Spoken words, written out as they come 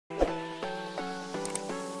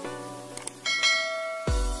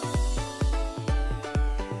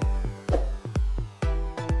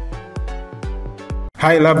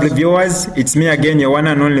Hi lovely viewers, it's me again, your one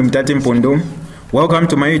and only Mutati Mpundu. Welcome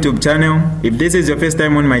to my YouTube channel. If this is your first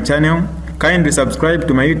time on my channel, kindly subscribe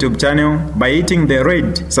to my YouTube channel by hitting the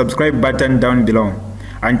red subscribe button down below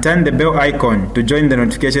and turn the bell icon to join the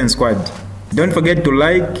notification squad. Don't forget to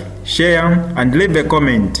like, share and leave a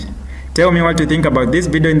comment. Tell me what you think about this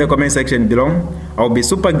video in the comment section below. I'll be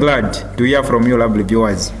super glad to hear from you lovely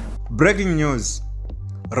viewers. Breaking news.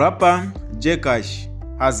 Rapper Jkash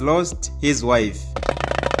has lost his wife.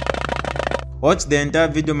 Watch the entire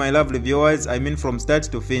video my lovely viewers, I mean from start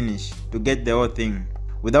to finish, to get the whole thing.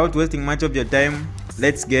 Without wasting much of your time,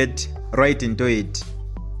 let's get right into it.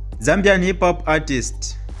 Zambian hip-hop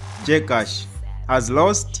artist Jkash has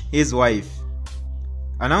lost his wife.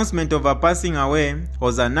 Announcement of her passing away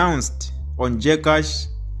was announced on Jkash's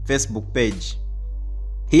Facebook page.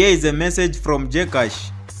 Here is a message from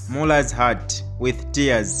Jkash Mullah's heart with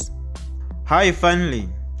tears. Hi family,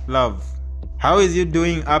 love. How is you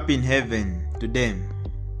doing up in heaven today?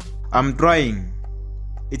 I'm trying.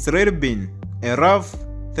 It's really been a rough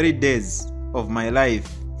 3 days of my life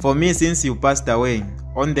for me since you passed away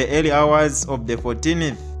on the early hours of the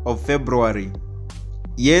 14th of February.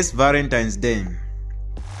 Yes, Valentine's Day.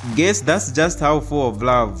 Guess that's just how full of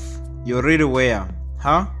love you really were,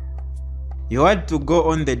 huh? You had to go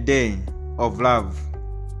on the day of love.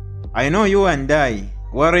 I know you and I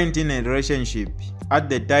weren't in a relationship at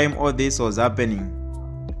the time all this was happening,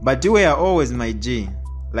 but you were always my G,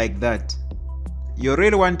 like that. You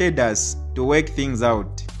really wanted us to work things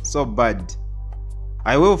out so bad.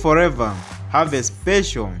 I will forever have a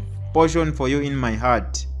special portion for you in my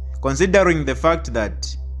heart, considering the fact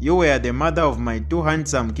that you were the mother of my 2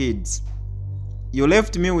 handsome kids. You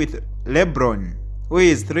left me with Lebron, who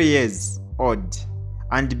is 3 years old,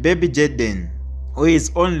 and baby Jaden, who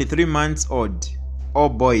is only 3 months old, all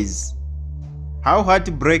boys. How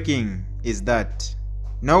heartbreaking is that,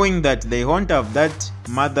 knowing that they won't have that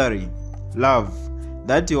motherly love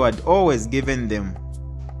that you had always given them.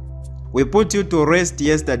 We put you to rest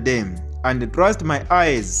yesterday, and trust my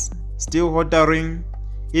eyes still watering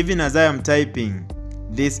even as I am typing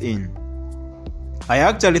this in. I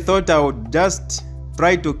actually thought I would just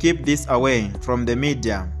try to keep this away from the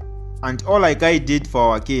media and all like I did for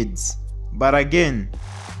our kids, but again,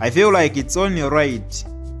 I feel like it's only right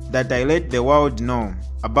that I let the world know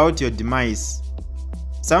about your demise,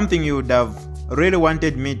 something you would have really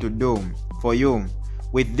wanted me to do for you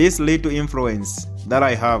with this little influence that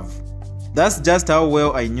I have. That's just how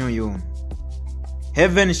well I knew you.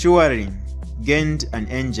 Heaven surely gained an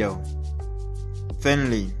angel.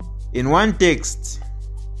 Finally, in one text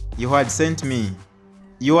you had sent me,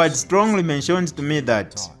 you had strongly mentioned to me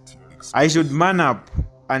that I should man up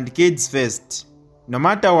and kids first, no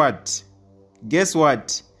matter what. Guess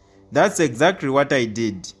what? That's exactly what I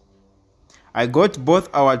did. I got both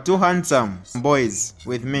our 2 handsome boys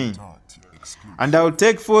with me, and I'll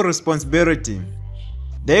take full responsibility.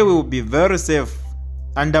 They will be very safe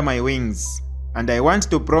under my wings, and I want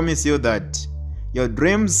to promise you that your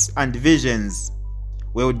dreams and visions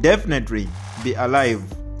will definitely be alive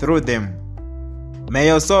through them. May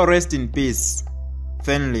your soul rest in peace,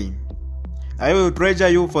 Finley. I will treasure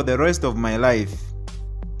you for the rest of my life.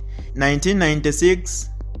 1996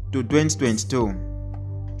 to 2022.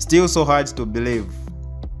 Still so hard to believe.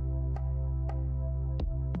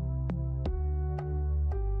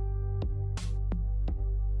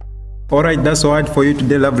 Alright, that's all for you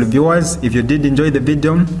today lovely viewers. If you did enjoy the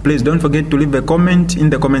video, please don't forget to leave a comment in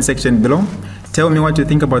the comment section below. Tell me what you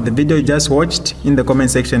think about the video you just watched in the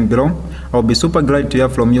comment section below. I'll be super glad to hear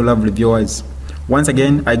from you lovely viewers. Once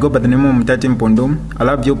again, I go by the name of Mutati Mpundu. I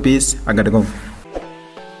love you, peace, I gotta go.